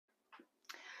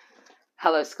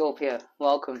Hello Scorpio,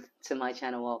 welcome to my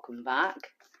channel, welcome back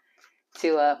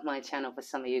to my channel for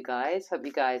some of you guys. Hope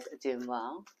you guys are doing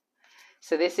well.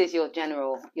 So this is your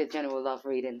general love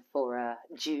reading for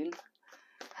June.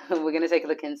 We're going to take a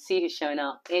look and see who's showing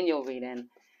up in your reading,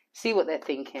 see what they're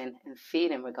thinking and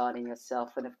feeling regarding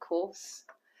yourself, and of course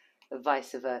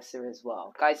vice versa as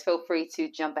well. Guys, feel free to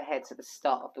jump ahead to the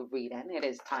start of the reading. It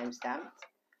is timestamped.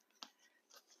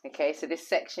 Okay, so this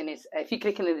section is, if you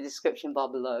click in the description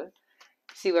bar below,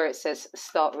 see where it says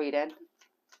start reading.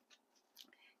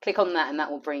 Click on that and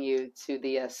that will bring you to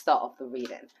the start of the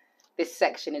reading. This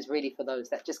section is really for those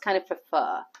that just kind of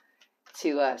prefer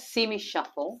to see me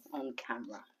shuffle on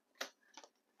camera.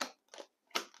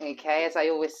 Okay, as I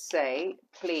always say,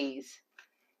 please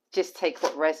just take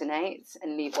what resonates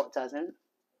and leave what doesn't.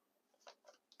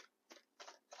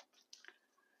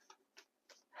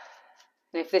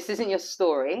 And if this isn't your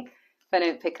story, if I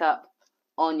don't pick up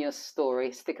on your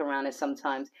story, stick around. As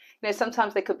sometimes,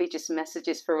 sometimes there could be just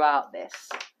messages throughout this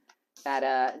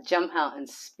that jump out and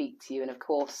speak to you. And of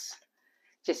course,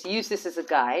 just use this as a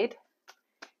guide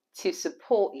to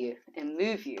support you and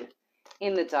move you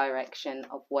in the direction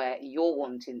of where you're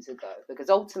wanting to go, because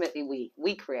ultimately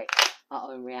we create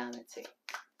our own reality.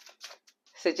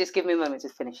 So just give me a moment to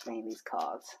finish laying these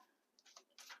cards.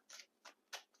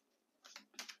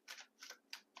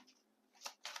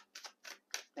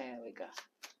 There we go.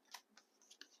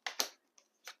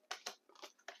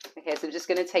 Okay, so I'm just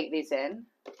going to take these in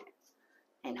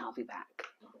and I'll be back.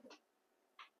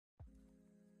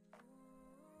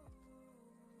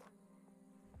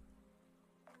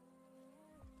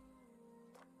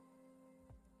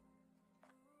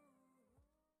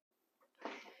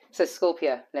 So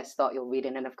Scorpio, let's start your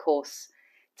reading, and of course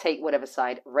take whatever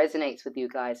side resonates with you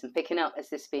guys, and picking up as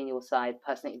this being your side,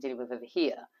 person that you're dealing with over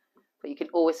here. But you can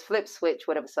always flip switch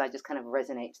whatever side just kind of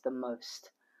resonates the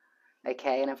most.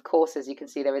 Okay, and of course, as you can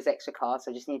see, there is extra cards,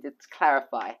 so I just need to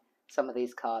clarify some of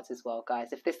these cards as well,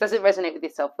 guys. If this doesn't resonate with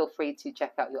yourself, feel free to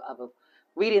check out your other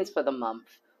readings for the month,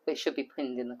 which should be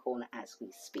pinned in the corner as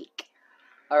we speak.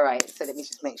 All right, so let me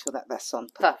just make sure that that's on.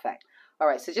 Perfect. All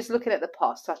right, so just looking at the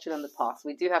past, touching on the past,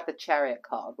 we do have the Chariot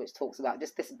card, which talks about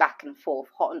just this back and forth,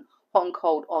 hot and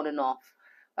cold, on and off.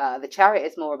 The Chariot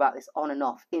is more about this on and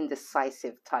off,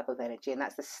 indecisive type of energy, and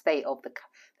that's the state of the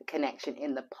connection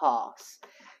in the past.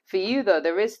 For you, though,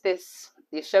 there is this,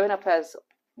 you're showing up as,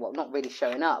 well, not really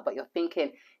showing up, but you're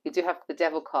thinking, you do have the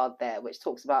Devil card there, which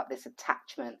talks about this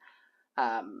attachment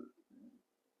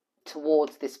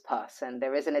towards this person.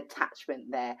 There is an attachment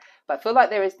there, but I feel like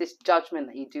there is this judgment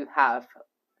that you do have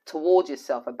towards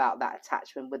yourself about that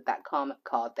attachment with that Karma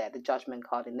card there, the Judgment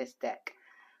card in this deck.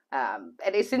 And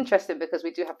it's interesting because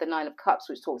we do have the Nine of Cups,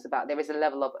 which talks about there is a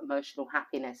level of emotional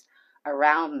happiness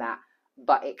around that,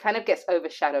 but it kind of gets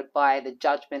overshadowed by the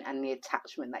judgment and the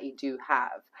attachment that you do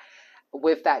have.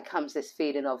 With that comes this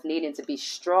feeling of needing to be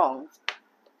strong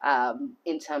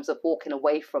in terms of walking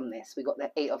away from this. We got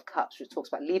the Eight of Cups, which talks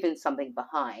about leaving something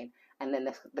behind, and then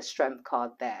the Strength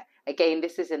card there. Again,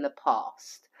 this is in the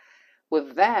past.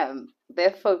 With them,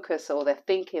 their focus or their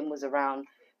thinking was around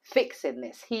fixing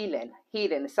this, healing.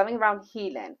 There's something around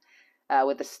healing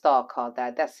with the Star card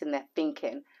there. That's in their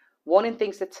thinking. Wanting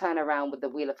things to turn around with the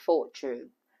Wheel of Fortune.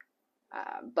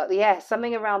 But yeah,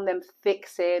 something around them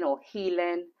fixing or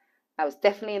healing. That was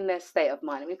definitely in their state of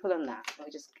mind. Let me pull on that. Let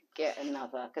me just get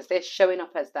another, because they're showing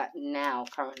up as that now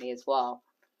currently as well.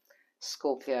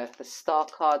 Scorpio, the Star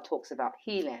card talks about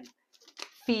healing,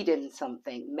 feeding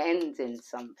something, mending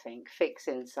something,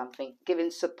 fixing something,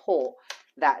 giving support,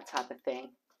 that type of thing.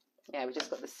 Yeah, we just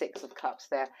got the Six of Cups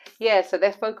there. Yeah, so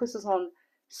their focus is on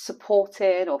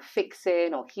supporting or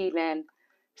fixing or healing,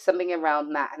 something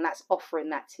around that, and that's offering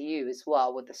that to you as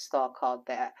well with the Star card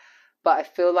there. But I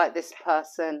feel like this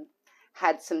person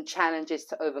had some challenges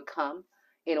to overcome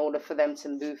in order for them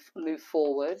to move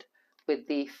forward with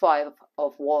the Five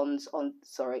of Wands on,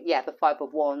 the Five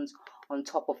of Wands on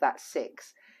top of that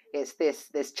Six. It's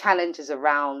there's challenges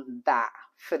around that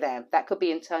for them. That could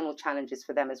be internal challenges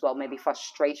for them as well, maybe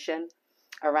frustration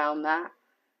around that.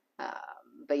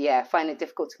 But yeah, I find it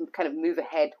difficult to kind of move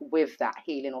ahead with that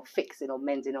healing or fixing or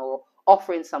mending or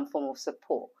offering some form of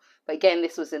support. But again,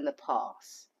 this was in the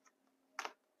past.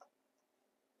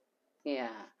 Yeah.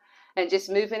 And just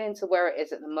moving into where it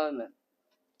is at the moment.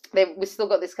 We've still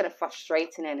got this kind of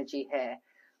frustrating energy here,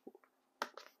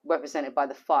 represented by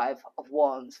the Five of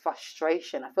Wands.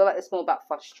 Frustration. I feel like it's more about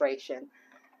frustration.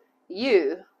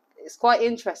 It's quite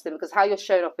interesting because how you're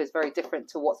showing up is very different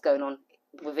to what's going on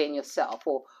within yourself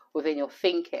or within your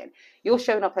thinking. You're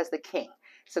showing up as the King.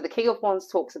 So the King of Wands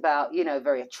talks about,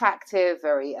 very attractive,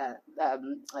 very got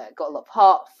a lot of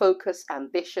heart, focus,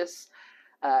 ambitious.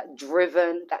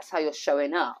 driven. That's how you're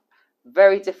showing up.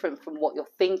 Very different from what you're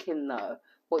thinking, though.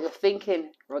 What you're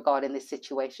thinking regarding this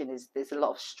situation is there's a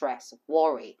lot of stress,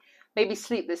 worry, maybe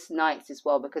sleepless nights as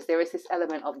well, because there is this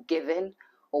element of giving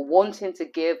or wanting to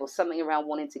give, or something around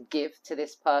wanting to give to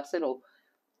this person, or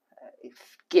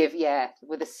give, yeah,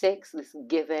 with a 6, this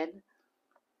giving.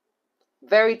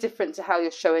 Very different to how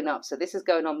you're showing up. So this is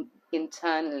going on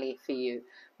internally for you,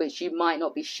 which you might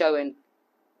not be showing,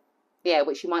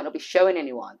 which you might not be showing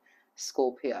anyone,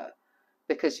 Scorpio,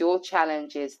 because your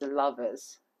challenge is the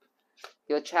Lovers.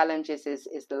 Your challenge is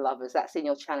the Lovers. That's in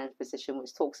your challenge position,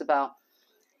 which talks about,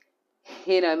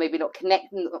 you know, maybe not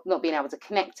being able to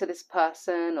connect to this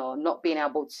person, or not being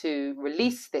able to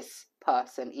release this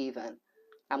person even.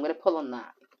 I'm going to pull on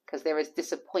that because there is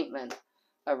disappointment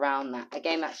around that.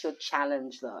 Again, that's your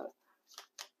challenge, though.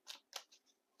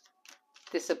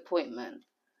 Disappointment.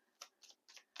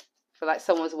 I feel like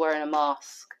someone's wearing a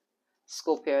mask,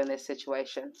 Scorpio, in this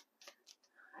situation.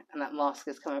 And that mask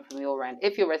is coming from your end.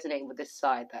 If you're resonating with this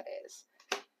side, that is.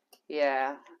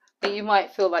 Yeah. But you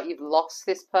might feel like you've lost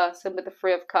this person with the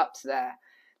 3 of Cups there.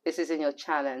 This is in your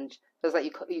challenge. Feels like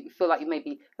you feel like you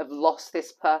maybe have lost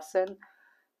this person.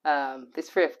 This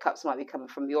 3 of Cups might be coming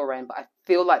from your end, but I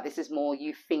feel like this is more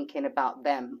you thinking about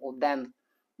them, or them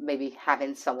maybe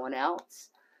having someone else.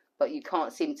 But you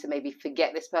can't seem to maybe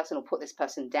forget this person or put this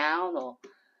person down, or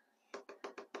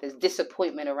there's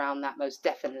disappointment around that, most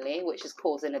definitely, which is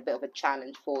causing a bit of a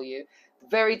challenge for you.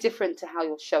 Very different to how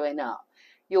you're showing up.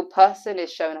 Your person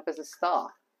is showing up as a star.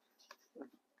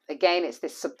 Again, it's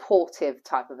this supportive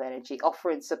type of energy,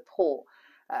 offering support,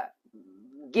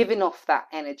 giving off that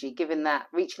energy, giving that,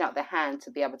 reaching out the hand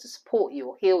to be able to support you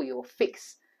or heal you or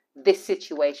fix this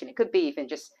situation. It could be even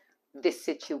just this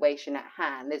situation at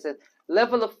hand. There's a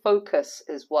level of focus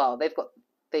as well. They've got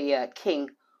the King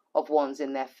of Wands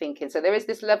in their thinking. So there is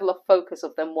this level of focus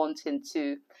of them wanting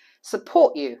to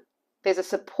support you. There's a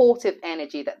supportive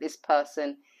energy that this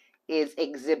person is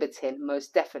exhibiting,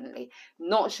 most definitely.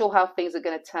 Not sure how things are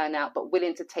going to turn out, but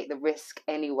willing to take the risk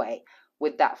anyway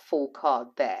with that Fool card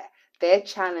there. Their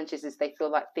challenges is they feel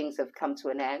like things have come to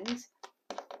an end.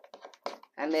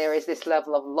 And there is this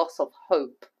level of loss of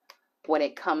hope when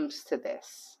it comes to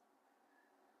this.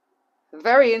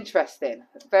 Very interesting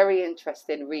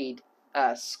read,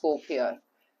 Scorpio.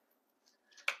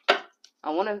 I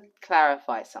want to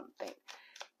clarify something.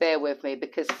 Bear with me,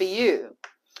 because for you,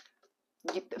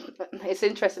 it's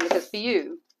interesting because for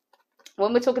you,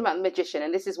 when we're talking about the Magician,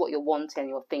 and this is what you're wanting,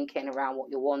 you're thinking around what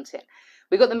you're wanting,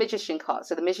 we got the Magician card.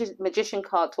 So the Magician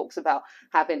card talks about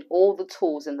having all the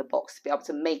tools in the box to be able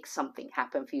to make something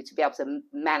happen for you, to be able to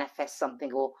manifest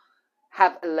something, or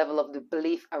have a level of the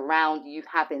belief around you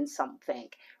having something,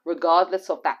 regardless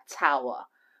of that Tower,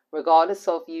 regardless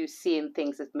of you seeing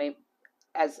things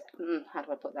as how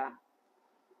do I put that?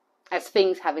 As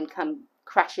things having come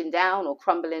crashing down or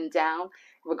crumbling down.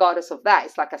 Regardless of that,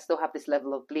 it's like I still have this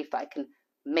level of belief that I can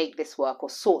make this work, or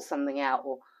sort something out,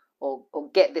 or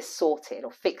get this sorted,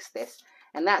 or fix this.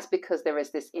 And that's because there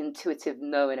is this intuitive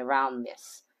knowing around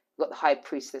this. We've got the High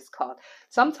Priestess card.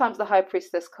 Sometimes the High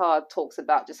Priestess card talks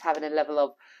about just having a level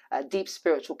of deep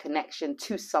spiritual connection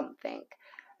to something.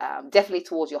 Definitely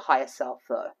towards your higher self,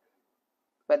 though.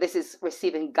 But this is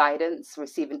receiving guidance,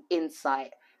 receiving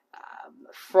insight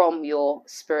from your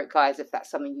spirit guides, if that's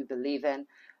something you believe in,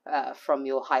 from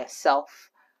your higher self,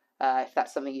 if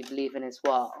that's something you believe in as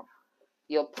well.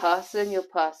 Your person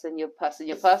wants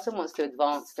to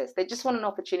advance this. They just want an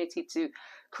opportunity to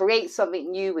create something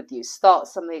new with you, start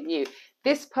something new.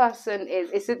 This person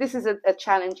this is a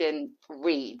challenging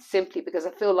read, simply because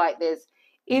I feel like there's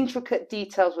intricate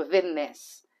details within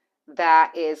this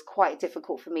that is quite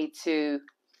difficult for me to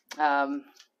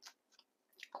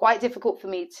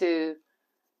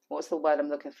what's the word I'm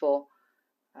looking for?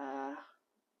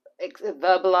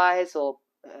 Verbalize, or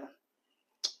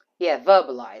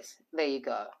verbalize. There you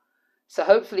go. So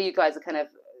hopefully you guys are kind of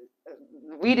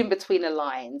reading between the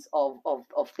lines of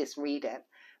this reading.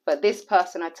 But this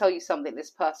person, I tell you something, this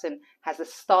person has a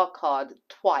star card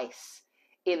twice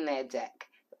in their deck.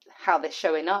 How they're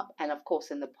showing up, and of course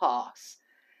in the past.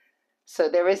 So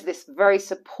there is this very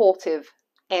supportive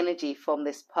energy from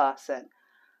this person.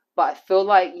 But I feel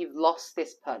like you've lost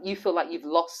this person. You feel like you've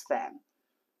lost them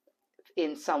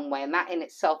in some way. And that in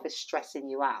itself is stressing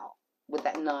you out with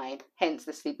that 9. Hence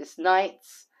the sleepless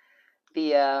nights,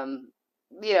 the,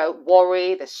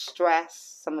 worry, the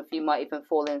stress. Some of you might even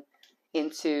fall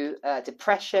into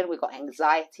depression. We've got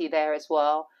anxiety there as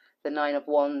well. The 9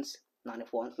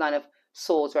 of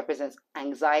Swords represents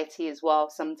anxiety as well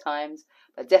sometimes.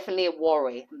 But definitely a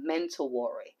worry, mental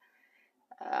worry.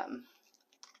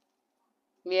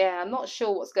 Yeah, I'm not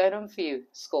sure what's going on for you,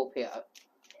 Scorpio.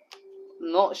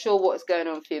 Not sure what's going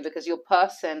on for you, because your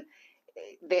person,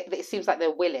 it seems like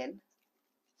they're willing.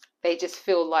 They just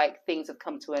feel like things have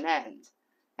come to an end,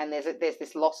 and there's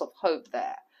this loss of hope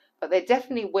there. But they're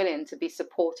definitely willing to be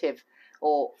supportive,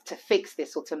 or to fix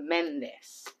this, or to mend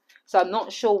this. So I'm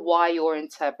not sure why you're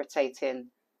interpreting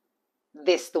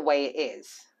this the way it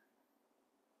is.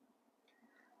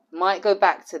 Might go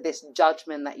back to this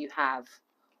judgment that you have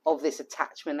of this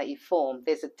attachment that you formed.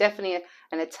 There's definitely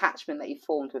an attachment that you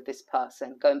formed with this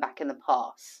person going back in the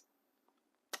past.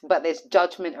 But there's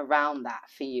judgment around that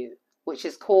for you, which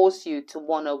has caused you to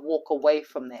want to walk away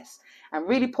from this, and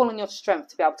really pull on your strength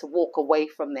to be able to walk away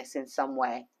from this in some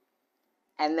way.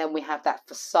 And then we have that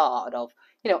facade of,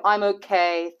 I'm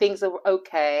okay, things are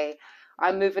okay,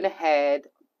 I'm moving ahead,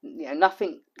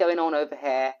 nothing going on over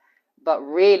here. But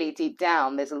really deep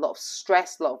down, there's a lot of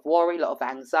stress, a lot of worry, a lot of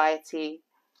anxiety.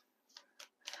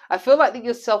 I feel like that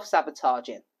you're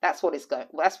self-sabotaging. That's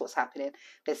what's happening.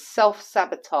 There's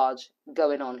self-sabotage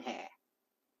going on here.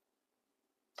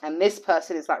 And this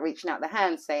person is like reaching out their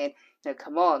hand saying,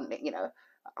 come on,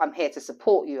 I'm here to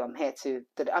support you.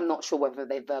 I'm not sure whether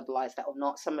they verbalize that or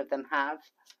not. Some of them have.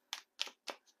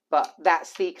 But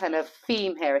that's the kind of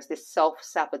theme here, is this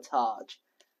self-sabotage.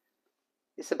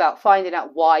 It's about finding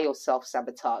out why you're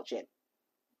self-sabotaging.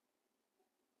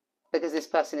 Because this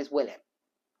person is willing.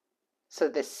 So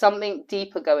there's something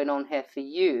deeper going on here for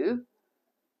you,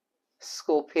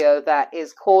 Scorpio, that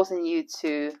is causing you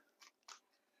to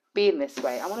be in this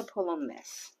way. I want to pull on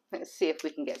this. Let's see if we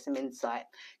can get some insight.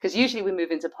 Because usually we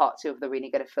move into part 2 of the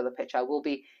reading, get a fuller picture. I will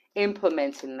be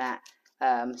implementing that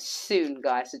soon,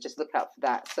 guys. So just look out for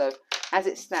that. So as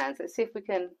it stands, let's see if we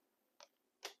can...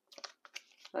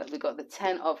 We've got the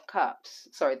 10 of Cups.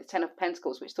 Sorry, the 10 of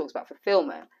Pentacles, which talks about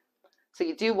fulfillment. So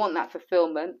you do want that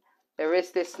fulfillment. There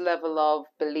is this level of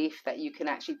belief that you can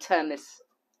actually turn this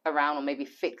around, or maybe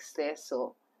fix this.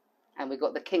 And we've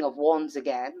got the King of Wands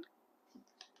again.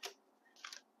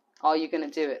 Are you going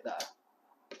to do it,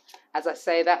 though? As I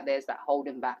say that, there's that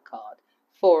holding back card.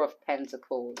 4 of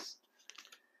Pentacles.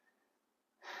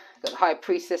 Got the High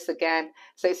Priestess again.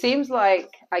 So it seems like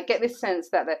I get this sense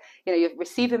that you're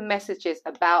receiving messages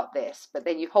about this, but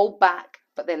then you hold back,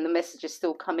 but then the messages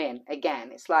still come in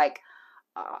again. It's like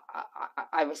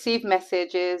I receive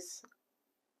messages,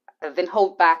 then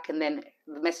hold back, and then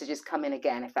the messages come in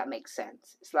again, if that makes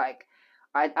sense. It's like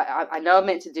I know I'm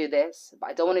meant to do this, but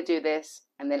I don't want to do this,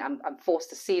 and then I'm forced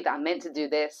to see that I'm meant to do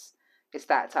this. It's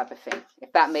that type of thing,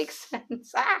 if that makes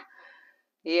sense.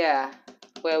 Yeah.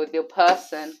 Where with your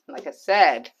person, like I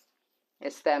said,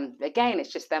 it's them again.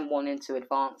 It's just them wanting to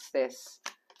advance this,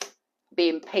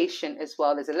 being patient as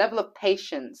well. There's a level of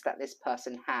patience that this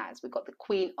person has. We've got the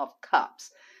Queen of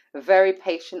Cups, a very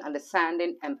patient,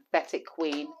 understanding, empathetic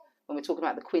queen. When we're talking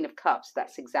about the Queen of Cups,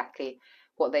 that's exactly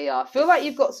what they are. I feel like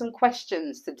you've got some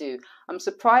questions to do. I'm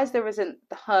surprised there isn't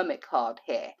the Hermit card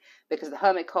here, because the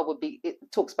Hermit card it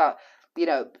talks about,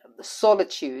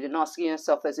 solitude and asking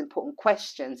yourself those important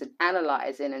questions, and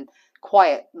analyzing, and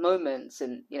quiet moments,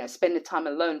 and spending time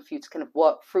alone for you to kind of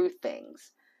work through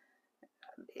things.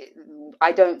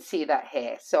 I don't see that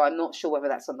here, so I'm not sure whether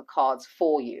that's on the cards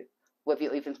for you, whether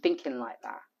you're even thinking like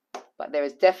that. But there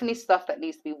is definitely stuff that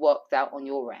needs to be worked out on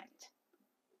your end,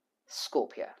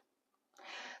 Scorpio.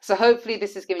 So hopefully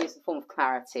this is giving you some form of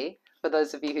clarity. For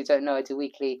those of you who don't know, I do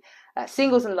weekly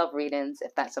singles and love readings.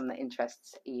 If that's something that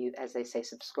interests you, as they say,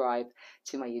 subscribe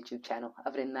to my YouTube channel.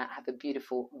 Other than that, have a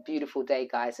beautiful, beautiful day,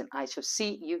 guys, and I shall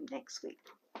see you next week.